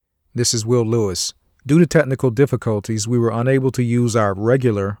This is Will Lewis. Due to technical difficulties, we were unable to use our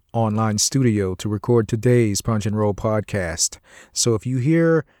regular online studio to record today's Punch and Roll podcast. So if you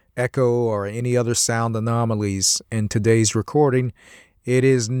hear echo or any other sound anomalies in today's recording, it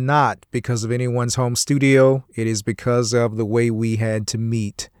is not because of anyone's home studio. It is because of the way we had to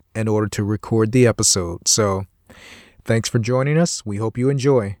meet in order to record the episode. So thanks for joining us. We hope you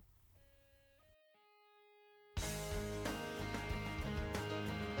enjoy.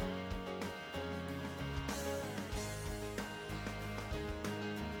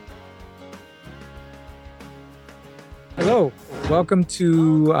 Hello, welcome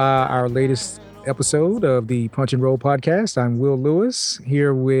to our latest episode of the Punch and Roll podcast. I'm Will Lewis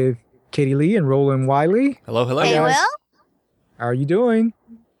here with Katie Lee and Roland Wiley. Hello. Hey, Guys. Will. How are you doing?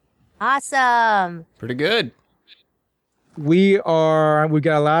 Awesome. Pretty good. We got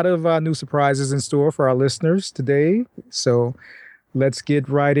a lot of new surprises in store for our listeners today. So let's get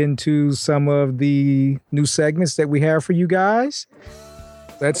right into some of the new segments that we have for you guys.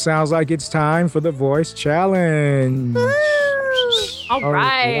 That sounds like it's time for the voice challenge. All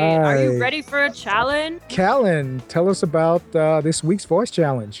right. Are you right. ready for a challenge? Callyn, tell us about this week's voice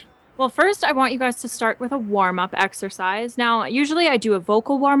challenge. Well, first, I want you guys to start with a warm-up exercise. Now, usually I do a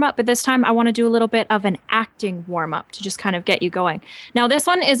vocal warm-up, but this time I want to do a little bit of an acting warm-up to just kind of get you going. Now, this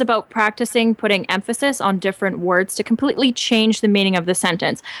one is about practicing putting emphasis on different words to completely change the meaning of the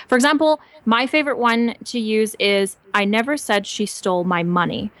sentence. For example, my favorite one to use is, I never said she stole my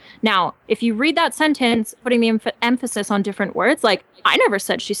money. Now, if you read that sentence, putting the emphasis on different words, like, I never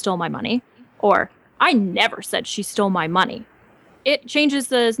said she stole my money, or I never said she stole my money, it changes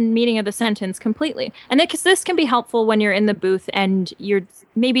the meaning of the sentence completely. And this can be helpful when you're in the booth and you're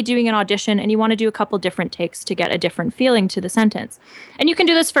maybe doing an audition and you want to do a couple different takes to get a different feeling to the sentence. And you can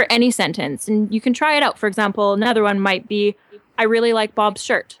do this for any sentence and you can try it out. For example, another one might be, I really like Bob's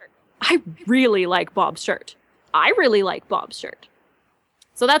shirt. I really like Bob's shirt. I really like Bob's shirt.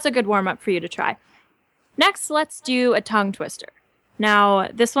 So that's a good warm-up for you to try. Next, let's do a tongue twister. Now,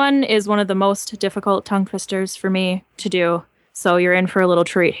 this one is one of the most difficult tongue twisters for me to do. So you're in for a little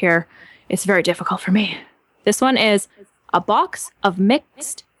treat here. It's very difficult for me. This one is a box of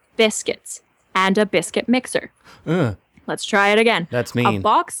mixed biscuits and a biscuit mixer. Let's try it again. That's mean. A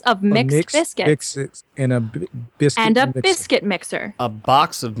box of mixed biscuits and a biscuit and a mixer. biscuit mixer. A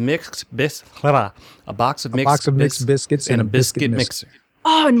box of mixed biscuits and a biscuit mixer.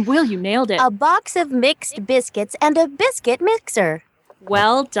 Oh, and Will, you nailed it. A box of mixed biscuits and a biscuit mixer.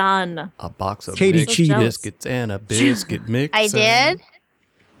 Well done. A box of Katie mixed cheated. biscuits and a biscuit mixer. I did.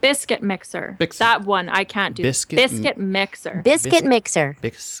 Biscuit mixer. Biscuit. That one I can't do. Biscuit mixer. Biscuit mixer.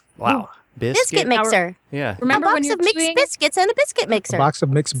 Wow. Biscuit mixer. Yeah. Remember a when box you're of mixed doing... biscuits and a biscuit A mixer. box of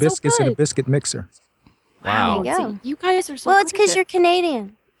mixed biscuits and a good. biscuit mixer. Wow. Yeah. See, you guys are so Well, it's good because at you're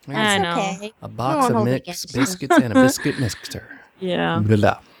Canadian. I That's know. okay. A box won't of hold it mixed against you. biscuits and a biscuit mixer. it. Yeah.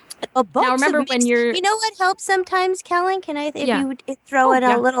 Blah. A box remember of when mixed... you're- You know what helps sometimes, Callyn? Can I? If Yeah. you would throw Oh, in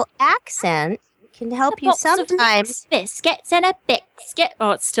yeah. a little accent, can help you sometimes. Biscuits and a biscuit.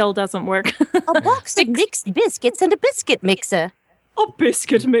 Oh, it still doesn't work. A box of mixed biscuits and a biscuit mixer. A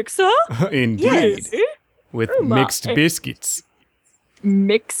biscuit mixer? Indeed. Yes. With Oh, my. mixed biscuits.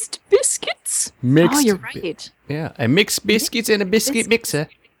 Mixed biscuits? Mixed. Oh, you're right. Yeah. A mixed biscuits and a biscuit mixer.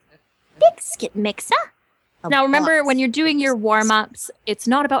 Biscuit mixer. A Now, remember, box. when you're doing your warm-ups, it's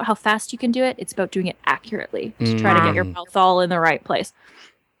not about how fast you can do it. It's about doing it accurately to try to get your mouth all in the right place.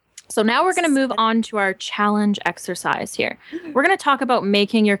 So now we're going to move on to our challenge exercise here. We're going to talk about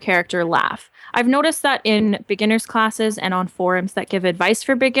making your character laugh. I've noticed that in beginners classes and on forums that give advice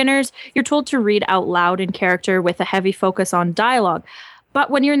for beginners, you're told to read out loud in character with a heavy focus on dialogue. But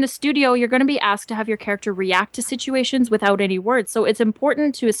when you're in the studio, you're going to be asked to have your character react to situations without any words. So it's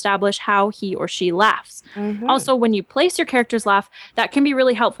important to establish how he or she laughs. Also, when you place your character's laugh, that can be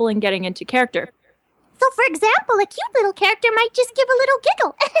really helpful in getting into character. So, for example, a cute little character might just give a little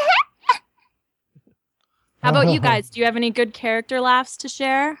giggle. How about you guys? Do you have any good character laughs to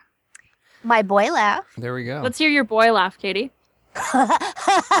share? My boy laugh. There we go. Let's hear your boy laugh, Katie.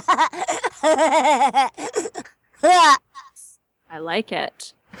 I like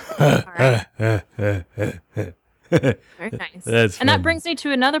it. All right. Very nice. That's And that funny. brings me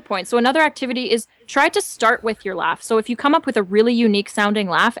to another point. So another activity is try to start with your laugh. So if you come up with a really unique sounding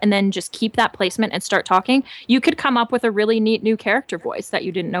laugh and then just keep that placement and start talking, you could come up with a really neat new character voice that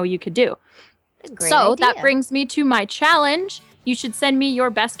you didn't know you could do. Great So idea. that brings me to my challenge. You should send me your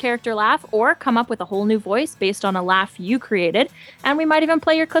best character laugh or come up with a whole new voice based on a laugh you created, and we might even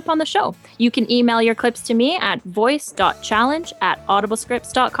play your clip on the show. You can email your clips to me at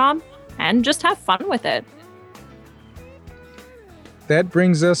voice.challenge@audiblescripts.com and just have fun with it. that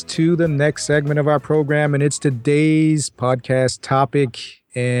brings us to the next segment of our program, and it's today's podcast topic.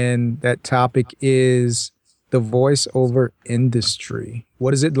 And that topic is the voiceover industry.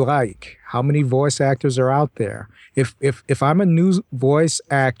 What is it like? How many voice actors are out there? If I'm a new voice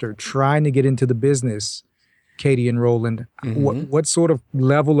actor trying to get into the business, Katie and Roland, what sort of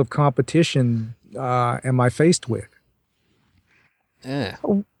level of competition am I faced with?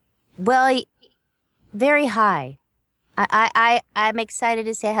 Well, very high. I'm excited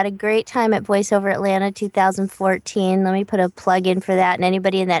to say I had a great time at VoiceOver Atlanta 2014. Let me put a plug in for that. And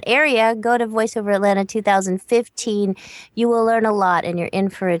anybody in that area, go to VoiceOver Atlanta 2015. You will learn a lot and you're in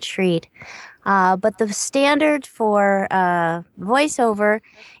for a treat. But the standard for voiceover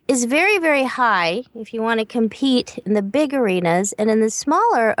is very, very high if you want to compete in the big arenas. And in the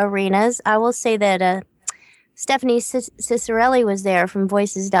smaller arenas, I will say that Stephanie Cicerelli was there from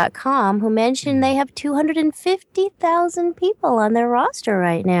Voices.com, who mentioned they have 250,000 people on their roster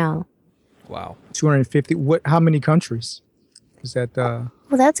right now. Wow. 250. How many countries? Is that? Well,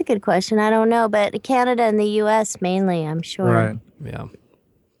 that's a good question. I don't know, but Canada and the U.S. mainly, I'm sure. Right. Yeah.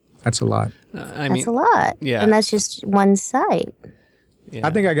 That's a lot. That's a lot. Yeah. And that's just one site. Yeah. I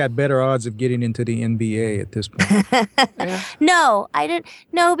think I got better odds of getting into the NBA at this point. No, I didn't.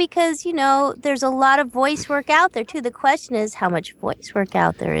 No, because, there's a lot of voice work out there, too. The question is, how much voice work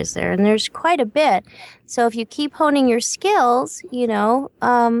out there is there? And there's quite a bit. So if you keep honing your skills,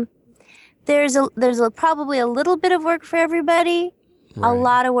 there's probably a little bit of work for everybody, a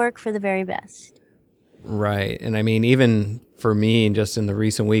lot of work for the very best. Right. And I mean, even for me, just in the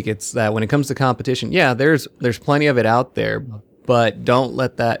recent week, it's that when it comes to competition, there's plenty of it out there. But don't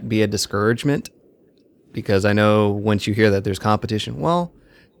let that be a discouragement, because I know once you hear that there's competition, well,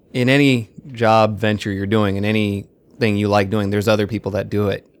 in any job venture you're doing, in anything you like doing, there's other people that do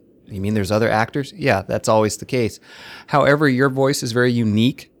it. You mean there's other actors? Yeah, that's always the case. However, your voice is very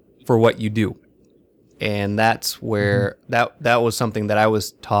unique for what you do. And that's where that was something that I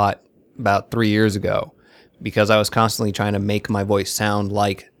was taught about 3 years ago, because I was constantly trying to make my voice sound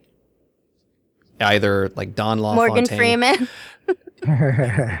like either like Don LaFontaine. Morgan Freeman.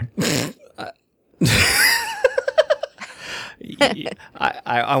 I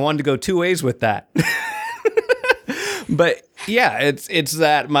wanted to go two ways with that. But yeah, it's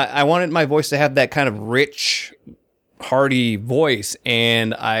that I wanted my voice to have that kind of rich, hearty voice,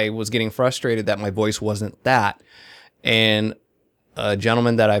 and I was getting frustrated that my voice wasn't that. And a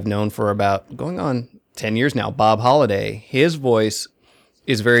gentleman that I've known for about going on 10 years now, Bob Holliday, his voice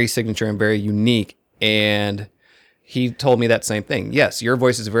is very signature and very unique, and he told me that same thing. Yes, your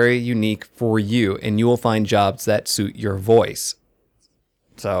voice is very unique for you, and you will find jobs that suit your voice.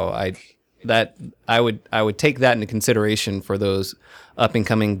 So I would take that into consideration for those up and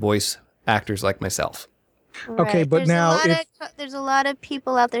coming voice actors like myself. Okay, but there's a lot of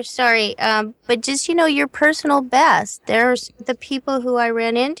people out there. Sorry, but just your personal best. There's the people who I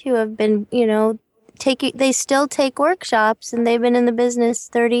ran into have been they still take workshops, and they've been in the business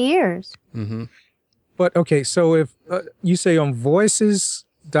 30 years. Mm-hmm. But okay, so if you say on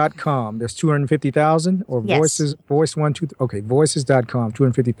voices.com, there's 250,000 or yes. voices.com,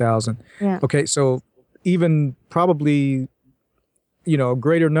 250,000. Yeah. Okay, so even probably,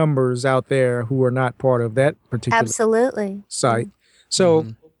 greater numbers out there who are not part of that particular site. So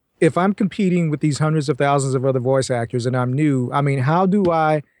if I'm competing with these hundreds of thousands of other voice actors and I'm new, I mean, how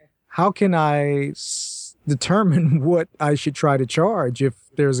can I determine what I should try to charge if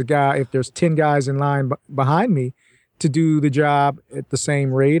there's 10 guys in line behind me to do the job at the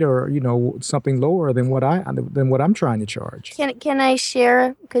same rate, or something lower than what I'm trying to charge? Can I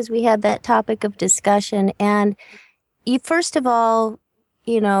share, because we had that topic of discussion, and first of all,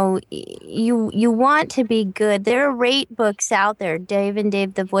 you want to be good. There are rate books out there. Dave and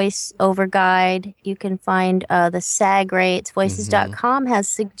Dave, the voiceover guide. You can find the SAG rates. Voices.com has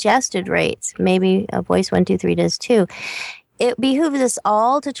suggested rates. Maybe Voice 123 does too. It behooves us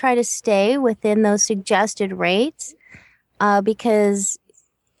all to try to stay within those suggested rates, because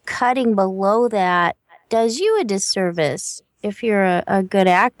cutting below that does you a disservice. If you're a good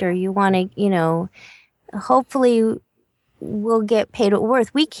actor, you want to, hopefully we'll get paid what we're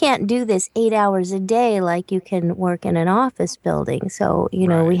worth. We can't do this 8 hours a day like you can work in an office building. So,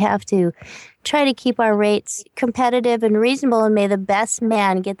 we have to try to keep our rates competitive and reasonable, and may the best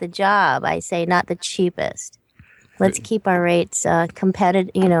man get the job, I say, not the cheapest. Let's keep our rates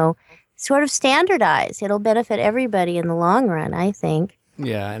competitive, sort of standardized. It'll benefit everybody in the long run, I think.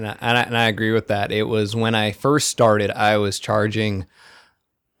 Yeah, and I agree with that. It was when I first started, I was charging,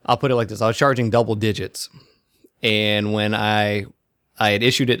 I'll put it like this, I was charging double digits. And when I had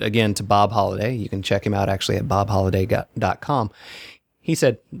issued it again to Bob Holliday, you can check him out actually at bobholliday.com. He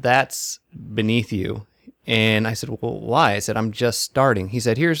said, that's beneath you. And I said, well, why? I said, I'm just starting. He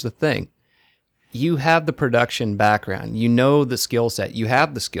said, here's the thing. You have the production background. You know the skill set. You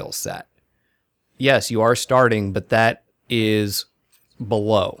have the skill set. Yes, you are starting, but that is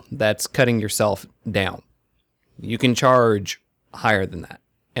below. That's cutting yourself down. You can charge higher than that.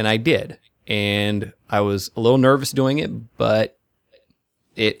 And I did. And I was a little nervous doing it, but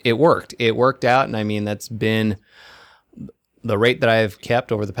it worked. It worked out. And I mean, that's been the rate that I've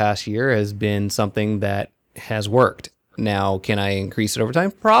kept over the past year has been something that has worked. Now, can I increase it over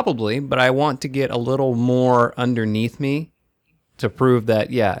time? Probably, but I want to get a little more underneath me to prove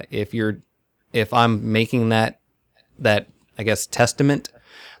that, yeah, if I'm making that I guess testament,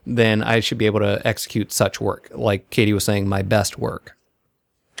 then I should be able to execute such work. Like Katie was saying, my best work.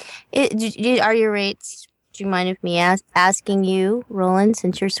 Are your rates? Do you mind if me asking you, Roland,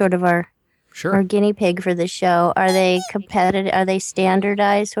 since you're sort of our guinea pig for the show? Are they competitive? Are they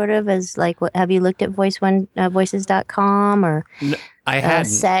standardized, sort of as like? Have you looked at voices.com or I had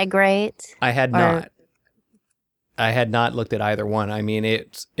SAG rates? I had not. I had not looked at either one. I mean,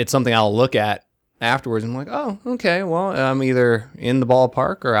 it's something I'll look at afterwards. And I'm like, oh, okay. Well, I'm either in the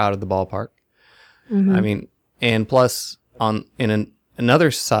ballpark or out of the ballpark. Mm-hmm. I mean, and plus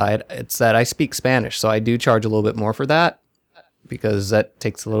another side, it's that I speak Spanish, so I do charge a little bit more for that because that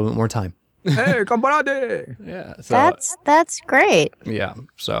takes a little bit more time. Hey, compadre! Yeah, so, that's great. Yeah,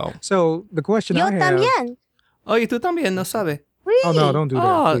 so the question Yo I have. También. Oh, y tú también, no sabe. Oui. Oh no, don't do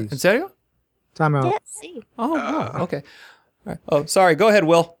that, please. ¿En serio? Time out. Let's see. Oh, wow, okay. All right. Oh, sorry. Go ahead,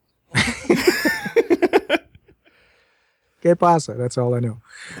 Will. ¿Qué pasa? That's all I know.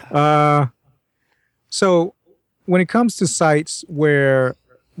 So when it comes to sites where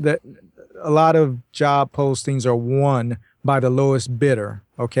a lot of job postings are won by the lowest bidder,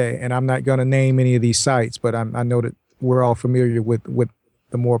 okay, and I'm not going to name any of these sites, but I know that we're all familiar with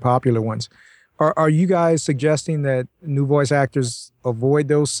the more popular ones. Are you guys suggesting that new voice actors avoid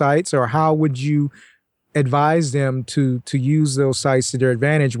those sites, or how would you advise them to use those sites to their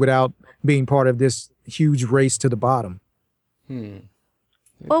advantage without being part of this huge race to the bottom?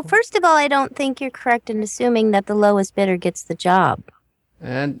 Well, first of all, I don't think you're correct in assuming that the lowest bidder gets the job.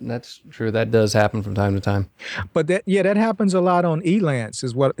 And that's true. That does happen from time to time. But that happens a lot on Elance,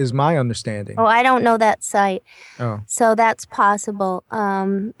 is my understanding. Oh, I don't know that site. Oh. So that's possible.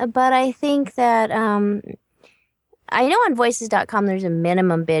 But I think that I know on voices.com there's a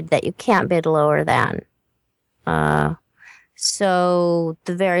minimum bid that you can't bid lower than. So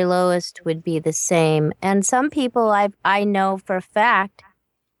the very lowest would be the same. And some people I know for a fact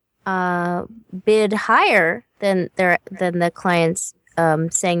bid higher than the clients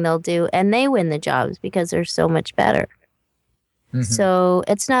saying they'll do, and they win the jobs because they're so much better. Mm-hmm. So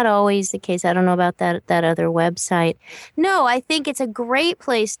it's not always the case. I don't know about that other website. No, I think it's a great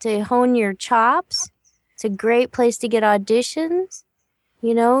place to hone your chops. It's a great place to get auditions.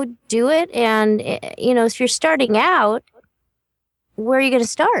 Do it. And, if you're starting out, where are you going to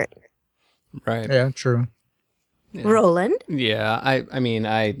start? Right. Yeah, true. Yeah. Roland? Yeah, I mean,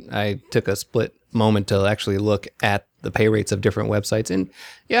 I took a split moment to actually look at the pay rates of different websites, and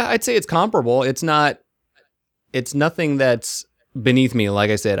yeah, I'd say it's comparable. It's nothing that's beneath me.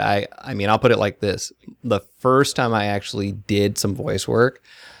 Like I said, I mean, I'll put it like this: the first time I actually did some voice work,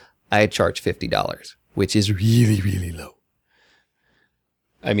 I charged $50, which is really, really low.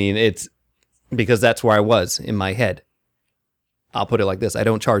 I mean, it's because that's where I was in my head. I'll put it like this: I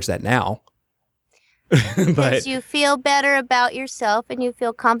don't charge that now. Because you feel better about yourself and you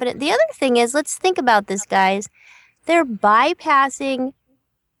feel confident. The other thing is, let's think about this, guys. They're bypassing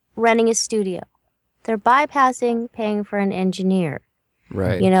renting a studio. They're bypassing paying for an engineer.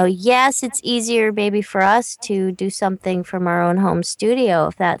 Right. Yes, it's easier maybe for us to do something from our own home studio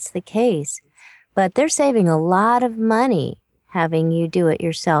if that's the case. But they're saving a lot of money having you do it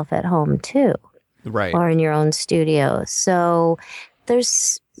yourself at home too. Right. Or in your own studio. So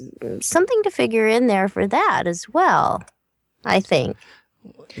there's something to figure in there for that as well, I think.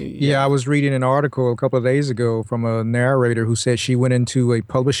 Yeah, I was reading an article a couple of days ago from a narrator who said she went into a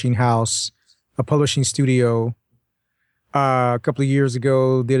publishing studio a couple of years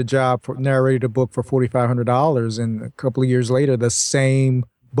ago, did a job, narrated a book for $4,500, and a couple of years later, the same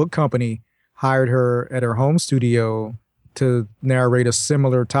book company hired her at her home studio to narrate a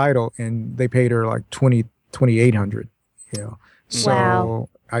similar title, and they paid her like $2,800. So wow.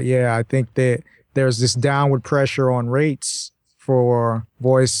 I think that there's this downward pressure on rates for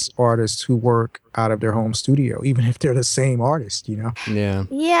voice artists who work out of their home studio, even if they're the same artist, you know? Yeah.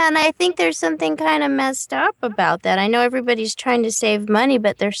 Yeah, and I think there's something kind of messed up about that. I know everybody's trying to save money,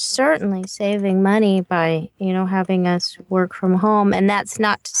 but they're certainly saving money by, having us work from home. And that's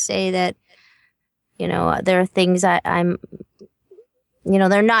not to say that, there are things I'm,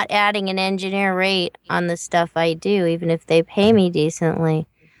 they're not adding an engineer rate on the stuff I do, even if they pay me decently.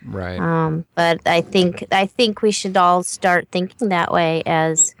 Right. But I think we should all start thinking that way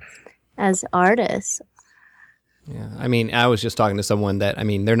as artists. Yeah. I mean, I was just talking to someone that,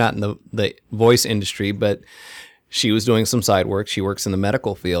 they're not in the voice industry, but she was doing some side work. She works in the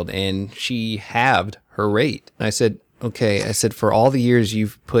medical field, and she halved her rate. And I said, okay, for all the years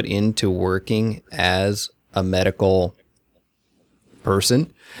you've put into working as a medical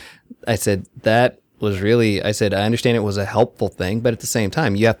person, I said, that was really, I understand it was a helpful thing, but at the same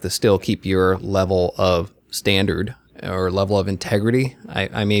time, you have to still keep your level of standard or level of integrity.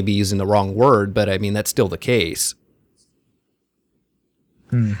 I may be using the wrong word, but that's still the case.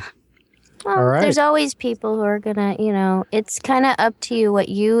 Well, All right. There's always people who are gonna, it's kind of up to you what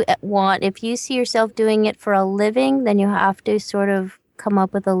you want. If you see yourself doing it for a living, then you have to sort of come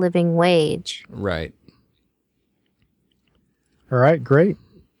up with a living wage. Right. All right, great.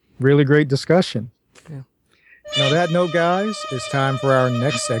 Really great discussion. Yeah. And on that note, guys, it's time for our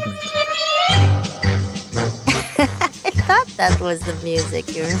next segment. I thought that was the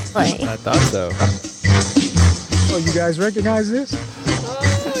music you were playing. I thought so. Oh, you guys recognize this?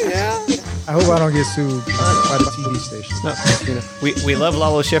 Oh, yeah. I hope I don't get sued by the TV station. No, we love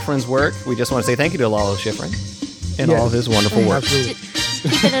Lalo Schifrin's work. We just want to say thank you to Lalo Schifrin and all of his wonderful work. Absolutely.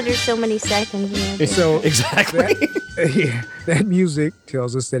 Keep it under so many seconds. So exactly. That music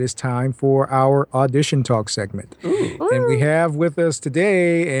tells us that it's time for our Audition Talk segment. Ooh. And we have with us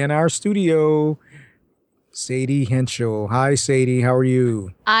today in our studio, Sadie Henschel. Hi, Sadie. How are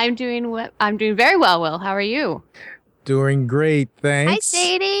you? I'm doing very well, Will. How are you? Doing great, thanks. Hi,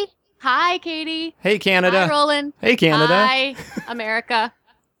 Sadie. Hi, Katie. Hey, Canada. Hi, Roland. Hey, Canada. Hi, America.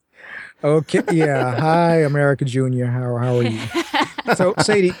 Okay, yeah. Hi, America Junior. How are you? So,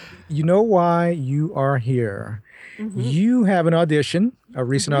 Sadie, you know why you are here. Mm-hmm. You have an audition, a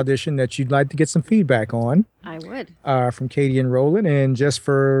recent audition that you'd like to get some feedback on. I would. From Katie and Roland, and just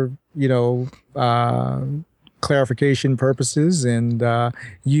for, clarification purposes, and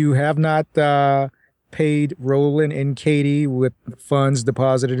you have not paid Roland and Katie with funds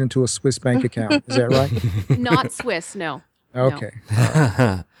deposited into a Swiss bank account. Is that right? Not Swiss, no. Okay.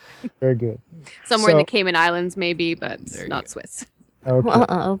 No. Very good. Somewhere in the Cayman Islands, maybe, but not Swiss. Okay.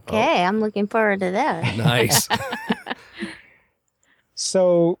 Well, okay. I'm looking forward to that. Nice.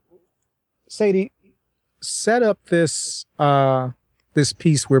 So, Sadie, set up this this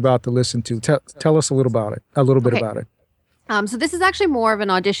piece we're about to listen to. Tell us a little bit about it. So this is actually more of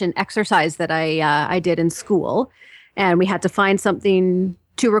an audition exercise that I did in school, and we had to find something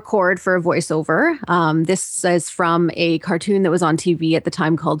to record for a voiceover. This is from a cartoon that was on TV at the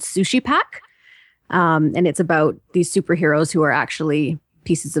time called Sushi Pack. And it's about these superheroes who are actually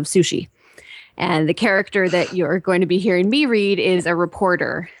pieces of sushi. And the character that you're going to be hearing me read is a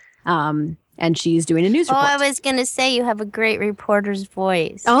reporter. And she's doing a news report. I was going to say you have a great reporter's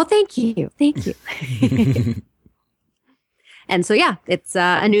voice. Oh, thank you. Thank you. And so, yeah, it's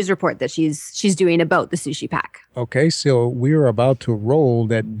a news report that she's doing about the Sushi Pack. Okay, so we're about to roll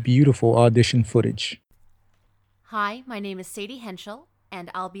that beautiful audition footage. Hi, my name is Sadie Henschel, and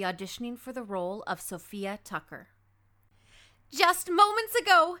I'll be auditioning for the role of Sophia Tucker. Just moments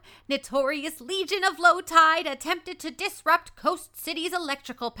ago, notorious Legion of Low Tide attempted to disrupt Coast City's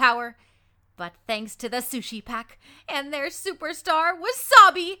electrical power. But thanks to the Sushi Pack and their superstar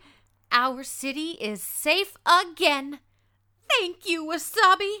Wasabi, our city is safe again. Thank you,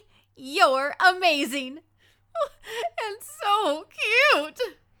 Wasabi. You're amazing. And so cute.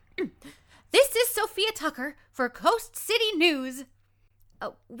 This is Sophia Tucker for Coast City News.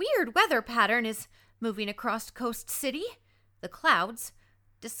 A weird weather pattern is moving across Coast City. The clouds,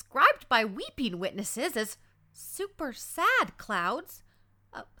 described by weeping witnesses as super sad clouds,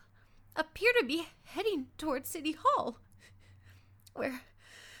 appear to be heading toward City Hall, where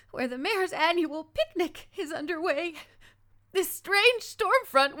the mayor's annual picnic is underway. This strange storm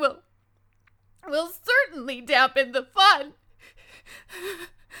front will certainly dampen the fun.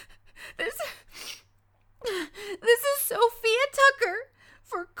 This is Sophia Tucker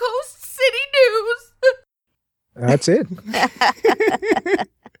for Coast City News. That's it.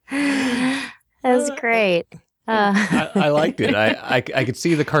 That was great. I liked it. I could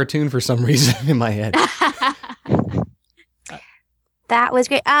see the cartoon for some reason in my head. That was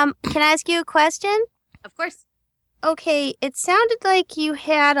great. Can I ask you a question? Of course. Okay, it sounded like you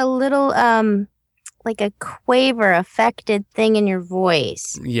had a little like a quaver affected thing in your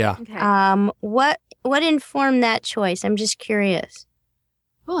voice. Yeah. Okay. What informed that choice? I'm just curious.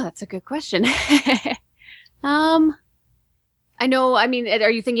 Oh, that's a good question. I know, I mean, are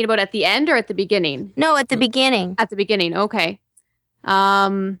you thinking about at the end or at the beginning? No, at the beginning. At the beginning, okay.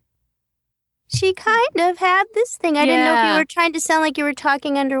 Um, She kind of had this thing. I didn't know if you Yeah. were trying to sound like you were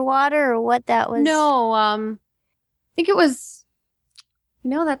talking underwater or what that was. no, I think it was,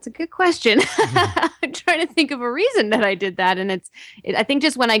 that's a good question. I'm trying to think of a reason that I did that. And I think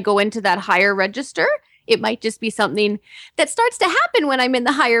just when I go into that higher register, it might just be something that starts to happen when I'm in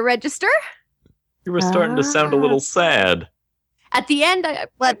the higher register. You were starting to sound a little sad. At the end,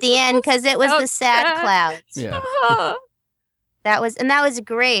 Well, at the end, because it was the sad sad. clouds. Yeah. That was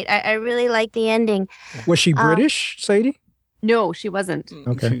great. I really like the ending. Was she British, Sadie? No, she wasn't.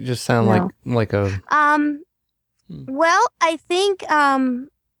 Okay. She just sound No. like a. Well, I think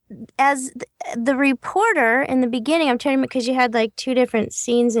as the reporter in the beginning, I'm telling you because you had like two different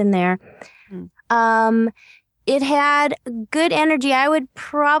scenes in there. It had good energy. I would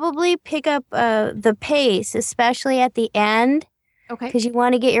probably pick up the pace, especially at the end, Okay. because you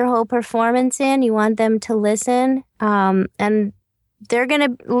want to get your whole performance in. You want them to listen, and they're gonna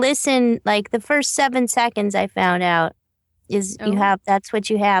listen. Like the first 7 seconds, I found out is Oh. that's what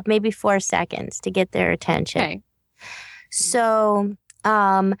you have, maybe 4 seconds to get their attention. Okay. So,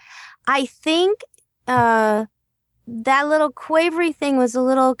 I think that little quavery thing was a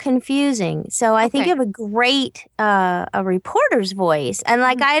little confusing. So I think Okay. you have a great a reporter's voice, and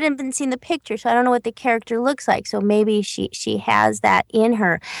like I hadn't seen the picture, so I don't know what the character looks like. So maybe she has that in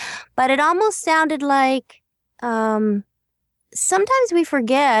her, but it almost sounded like sometimes we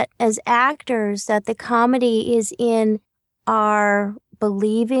forget as actors that the comedy is in our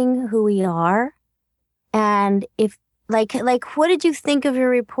believing who we are, and if like what did you think of your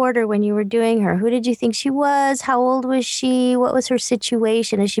reporter when you were doing her? Who did you think she was? How old was she? What was her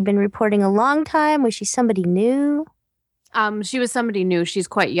situation? Has she been reporting a long time? Was she somebody new? She was somebody new. She's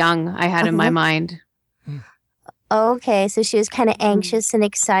quite young, I had in my mind. Okay, so she was kind of Mhm. anxious and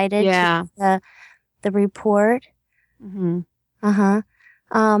excited Yeah. to the report. hmm Uh-huh.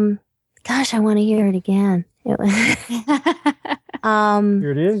 Gosh, I want to hear it again. It was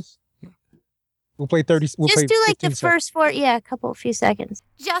Here it is. We'll play 30. We'll just play do like the 15 seconds. first few seconds.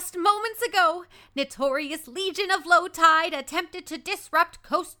 Just moments ago, notorious Legion of Low Tide attempted to disrupt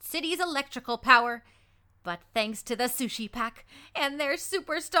Coast City's electrical power. But thanks to the Sushi Pack and their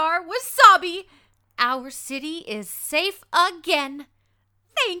superstar Wasabi, our city is safe again.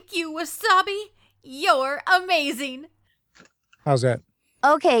 Thank you, Wasabi. You're amazing. How's that?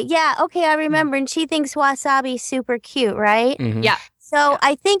 Okay, yeah, okay, I remember. And she thinks Wasabi's super cute, right? Mhm. Yeah. So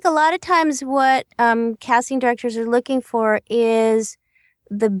I think a lot of times what casting directors are looking for is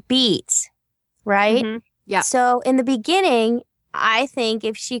the beats, right? Mhm. Yeah. So in the beginning, I think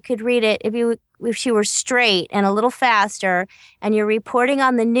if she could read it, if she were straight and a little faster, and you're reporting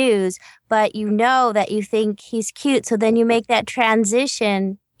on the news, but you know that you think he's cute, so then you make that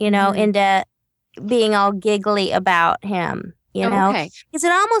transition, Mhm. into being all giggly about him, know? Okay. Because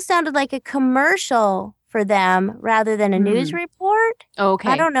it almost sounded like a commercial for them rather than a news report. Okay.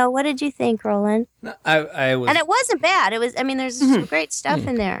 I don't know. What did you think, Roland? I was. And it wasn't bad. It was. I mean, there's some great stuff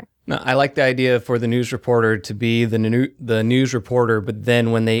in there. No, I like the idea for the news reporter to be the news reporter, but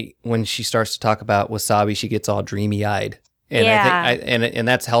then when she starts to talk about Wasabi, she gets all dreamy eyed, and Yeah. I think and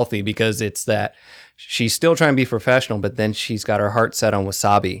that's healthy because it's that she's still trying to be professional, but then she's got her heart set on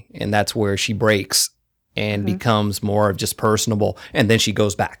Wasabi, and that's where she breaks and becomes more of just personable, and then she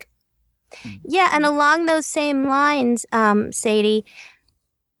goes back. Yeah, and along those same lines, Sadie,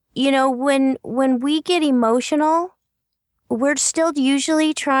 when we get emotional, we're still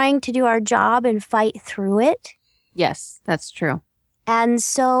usually trying to do our job and fight through it. Yes, that's true. And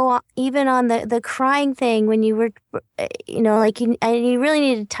so even on the crying thing, when you were, and you really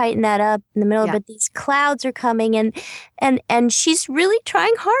need to tighten that up in the middle, Yeah. but these clouds are coming and she's really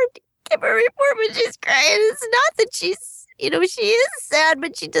trying hard to give a report, but she's crying. It's not that she's, she is sad,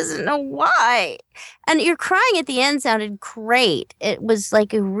 but she doesn't know why. And your crying at the end sounded great. It was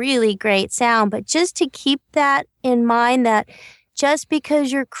like a really great sound, but just to keep that in mind that just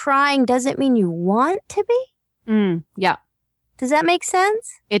because you're crying doesn't mean you want to be. Yeah, Does that make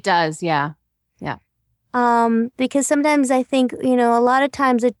sense? it does. Yeah. Because sometimes I think, a lot of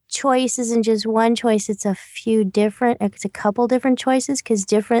times a choice isn't just one choice. It's a couple different choices because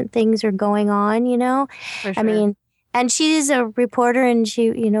different things are going on, For sure. I mean, and she's a reporter and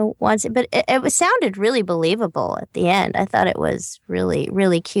she, wants it, but it sounded really believable at the end. I thought it was really,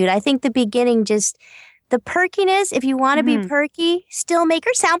 really cute. I think the beginning just the perkiness, if you want to be perky, still make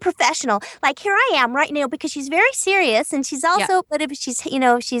her sound professional. Like here I am right now, because she's very serious, and she's also, but if she's,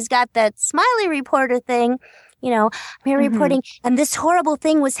 she's got that smiley reporter thing, I'm here reporting, and this horrible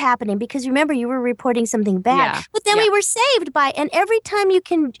thing was happening, because remember, you were reporting something bad, but then we were saved by, and every time you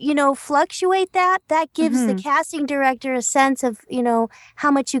can, fluctuate that gives the casting director a sense of,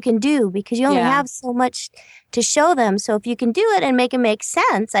 how much you can do, because you only have so much to show them. So if you can do it and make it make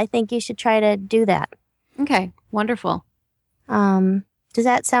sense, I think you should try to do that. Okay, wonderful. Does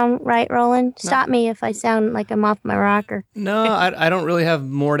that sound right, Roland? No. Stop me if I sound like I'm off my rocker. No, I don't really have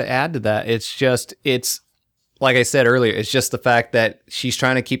more to add to that. It's like I said earlier, it's just the fact that she's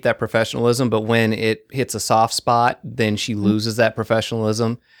trying to keep that professionalism, but when it hits a soft spot, then she loses that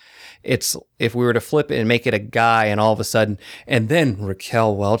professionalism. It's if we were to flip it and make it a guy, and all of a sudden, and then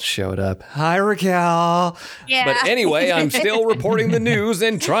Raquel Welch showed up. Hi, Raquel. Yeah. But anyway, I'm still reporting the news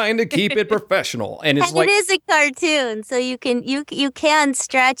and trying to keep it professional. And it's and like it is a cartoon, so you can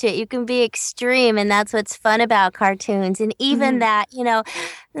stretch it. You can be extreme, and that's what's fun about cartoons. And even that,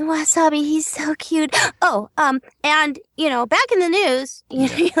 Wasabi, he's so cute. Oh, and back in the news, and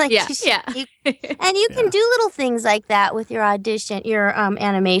you can do little things like that with your audition, your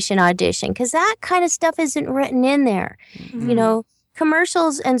animation audition, because that kind of stuff isn't written in there.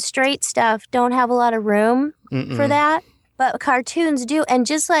 Commercials and straight stuff don't have a lot of room for that, but cartoons do. And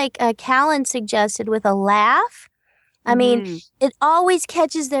just like Callyn suggested with a laugh, I mean, it always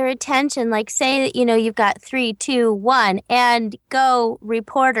catches their attention. Like say that, you've got 3, 2, 1, and go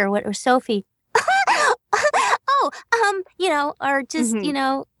reporter, or Sophie. Or just,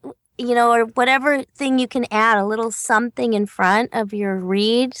 or whatever thing you can add, a little something in front of your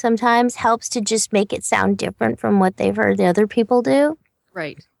read sometimes helps to just make it sound different from what they've heard the other people do.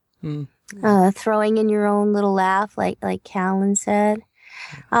 Right. Throwing in your own little laugh, like Callyn said.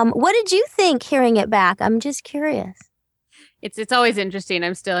 What did you think hearing it back? I'm just curious. It's always interesting.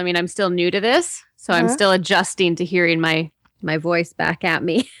 I'm still new to this, so I'm still adjusting to hearing my voice back at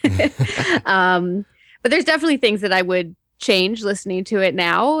me. But there's definitely things that I would change listening to it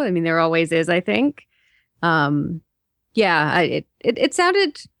now. I mean, there always is, I think. It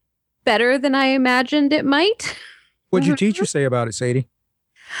sounded better than I imagined it might. What'd your teacher say about it, Sadie?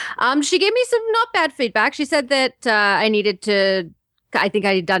 She gave me some not bad feedback. She said that I think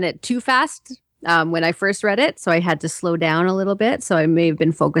I had done it too fast when I first read it, so I had to slow down a little bit. So I may have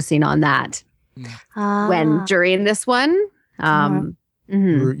been focusing on that during this one.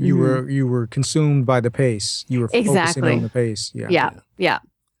 You were consumed by the pace. You were focusing on the pace. Yeah.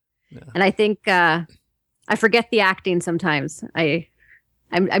 And I think I forget the acting sometimes.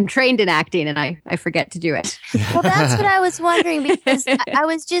 I'm trained in acting, and I forget to do it. Well, that's what I was wondering, because I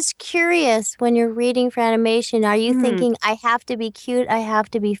was just curious, when you're reading for animation, are you thinking I have to be cute, I have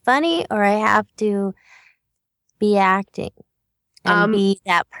to be funny, or I have to be acting and be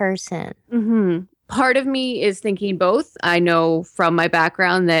that person? Part of me is thinking both. I know from my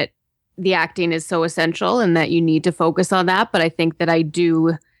background that the acting is so essential and that you need to focus on that. But I think that I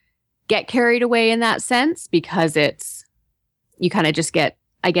do get carried away in that sense, because you kind of just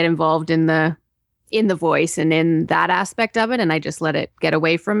I get involved in the voice and in that aspect of it, and I just let it get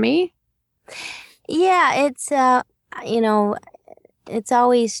away from me. Yeah, it's it's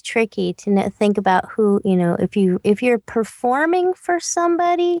always tricky to think about who, if you're performing for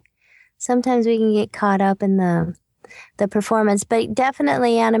somebody, sometimes we can get caught up in the performance, but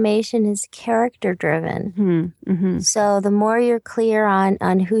definitely animation is character driven. So the more you're clear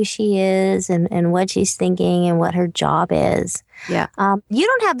on who she is and what she's thinking and what her job is. Yeah. You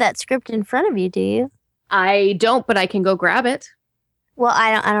don't have that script in front of you, do you? I don't, but I can go grab it. Well,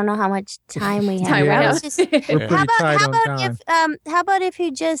 I don't know how much time we have. How about if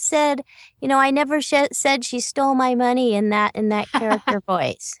you just said, I never said she stole my money in that character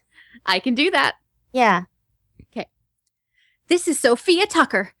voice. I can do that. Yeah. Okay. This is Sophia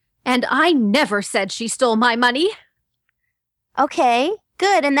Tucker, and I never said she stole my money. Okay,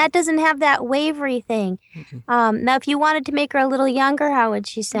 good. And that doesn't have that wavery thing. Now, if you wanted to make her a little younger, how would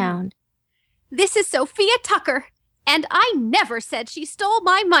she sound? This is Sophia Tucker, and I never said she stole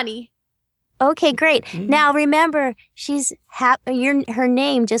my money. Okay, great. Now, remember, her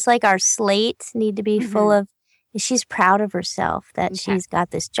name, just like our slates, need to be full of, she's proud of herself that she's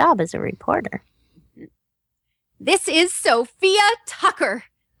got this job as a reporter. This is Sophia Tucker,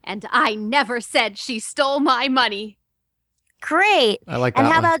 and I never said she stole my money. Great. I like that. And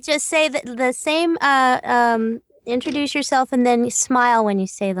how one. about just say the same, introduce yourself and then smile when you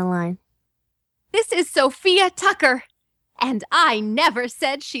say the line. This is Sophia Tucker, and I never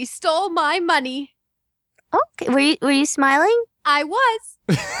said she stole my money. Okay, were you smiling? I was.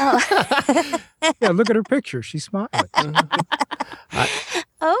 Oh. Yeah, look at her picture. She's smiling.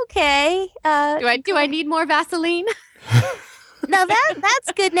 Okay. Do I need more Vaseline? No,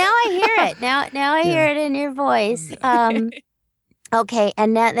 that's good. Now I hear it. Now I hear it in your voice. Okay,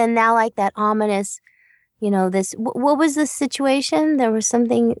 and now like that ominous, this. What was the situation? There was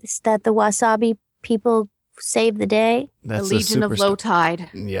something that the wasabi people saved the day. That's the Legion of Low Tide.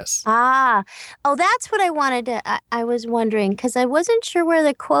 Yes. Oh, that's what I wanted to. I was wondering because I wasn't sure where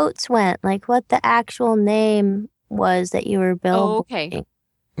the quotes went, like what the actual name was that you were billboarding. Oh, okay.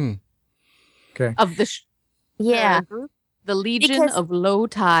 Okay. Of the the Legion of Low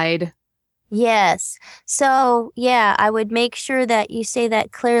Tide. Yes. So, yeah, I would make sure that you say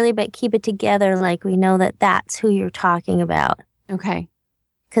that clearly, but keep it together like we know that that's who you're talking about. Okay.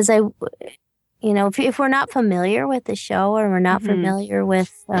 Because if we're not familiar with the show or we're not familiar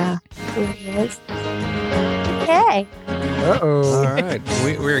with who it is. Okay. Uh-oh. All right.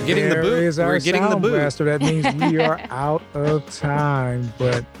 We're getting the boot. Is our We're getting the sound boot. blaster. That means we are out of time.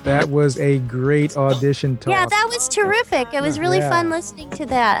 But that was a great audition talk. Yeah, that was terrific. It was really fun listening to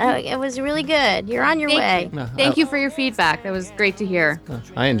that. It was really good. You're on your way. Thank you for your feedback. That was great to hear.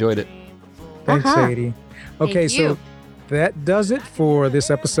 I enjoyed it. Thanks, Sadie. Okay, Thank you. so that does it for this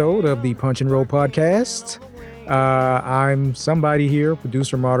episode of the Punch and Roll podcast. I'm somebody here,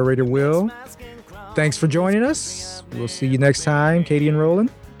 producer, moderator Will. Thanks for joining us. We'll see you next time, Katie and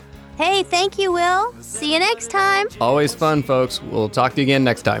Roland. Hey, thank you, Will. See you next time. Always fun, folks. We'll talk to you again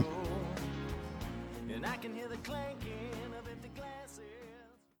next time.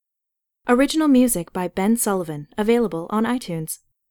 Original music by Ben Sullivan, available on iTunes.